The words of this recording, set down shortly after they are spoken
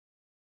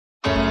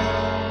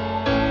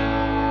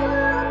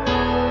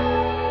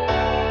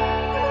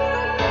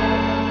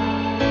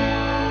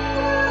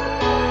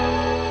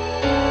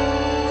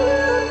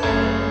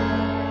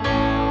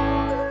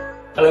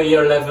Hello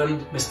Year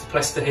 11, Mr.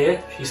 Plester here,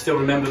 if you still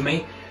remember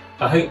me.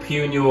 I hope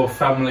you and your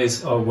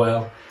families are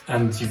well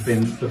and you've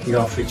been looking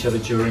after each other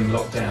during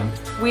lockdown.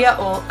 We are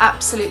all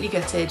absolutely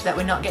gutted that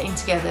we're not getting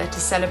together to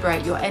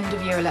celebrate your end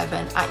of Year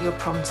 11 at your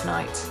prom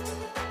tonight.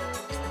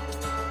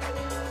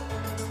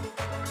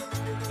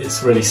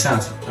 It's really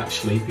sad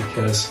actually,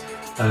 because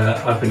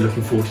I've been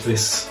looking forward to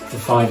this for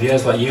 5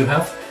 years like you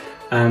have,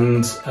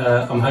 and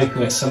I'm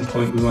hoping at some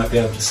point we might be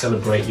able to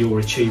celebrate your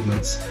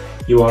achievements.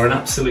 You are an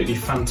absolutely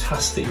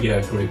fantastic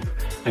year group,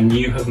 and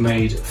you have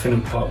made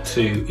Finham Park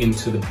 2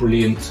 into the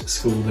brilliant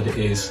school that it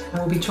is.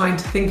 We'll be trying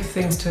to think of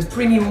things to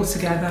bring you all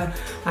together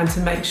and to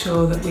make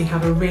sure that we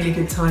have a really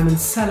good time and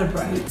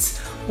celebrate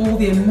all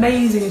the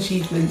amazing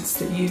achievements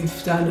that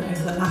you've done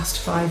over the last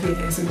 5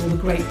 years and all the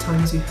great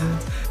times you've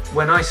had.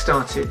 When I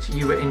started,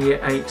 you were in Year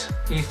 8.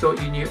 You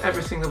thought you knew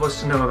everything there was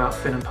to know about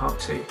Finham Park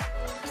 2.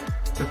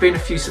 There have been a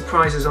few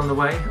surprises on the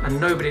way, and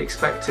nobody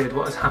expected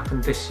what has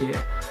happened this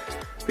year.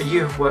 But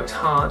you have worked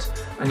hard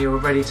and you are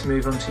ready to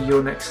move on to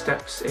your next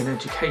steps in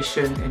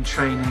education, in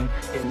training,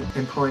 in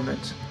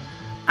employment.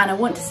 And I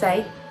want to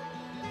say,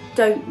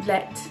 don't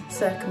let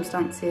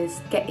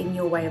circumstances get in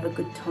your way of a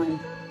good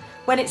time.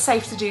 When it's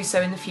safe to do so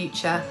in the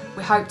future,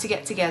 we hope to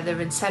get together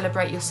and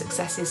celebrate your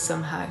successes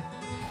somehow.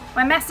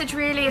 My message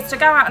really is to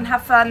go out and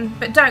have fun,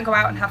 but don't go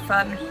out and have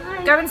fun.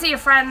 Go and see your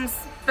friends,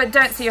 but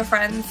don't see your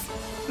friends.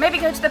 Maybe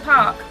go to the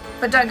park,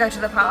 but don't go to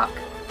the park.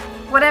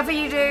 Whatever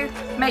you do,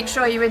 make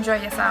sure you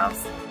enjoy yourselves.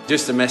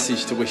 Just a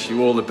message to wish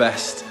you all the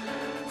best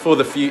for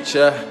the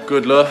future,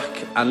 good luck,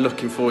 and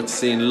looking forward to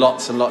seeing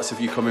lots and lots of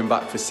you coming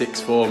back for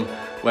sixth form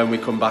when we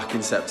come back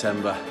in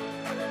September.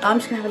 I'm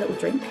just going to have a little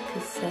drink,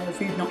 because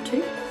rude not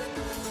to.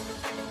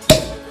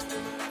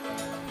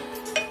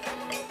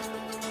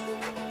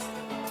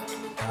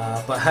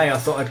 But hey, I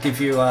thought I'd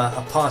give you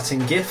a parting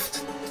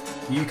gift.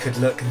 You could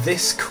look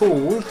this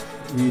cool,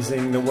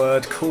 using the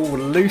word cool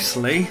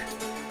loosely,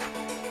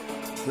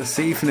 this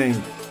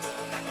evening.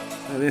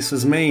 This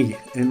was me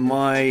in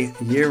my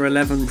Year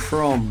 11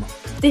 prom.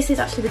 This is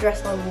actually the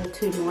dress I wore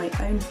to my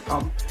own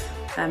prom.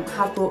 I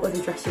have bought other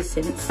dresses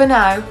since. For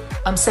now,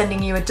 I'm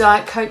sending you a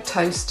Diet Coke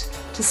toast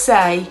to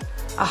say,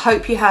 I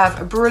hope you have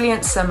a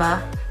brilliant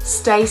summer,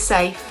 stay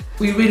safe.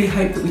 We really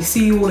hope that we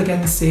see you all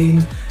again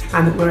soon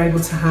and that we're able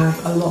to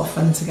have a lot of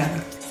fun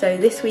together. So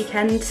this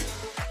weekend,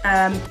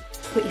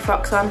 put your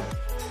frocks on,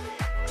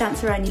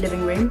 dance around your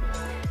living room,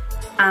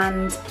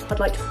 and I'd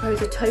like to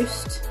propose a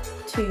toast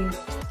to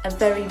a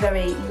very,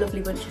 very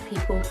lovely bunch of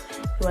people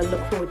who I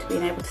look forward to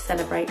being able to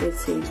celebrate with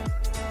soon.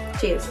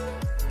 Cheers.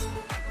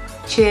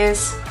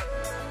 Cheers.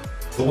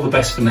 All the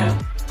best for now.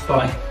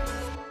 Bye.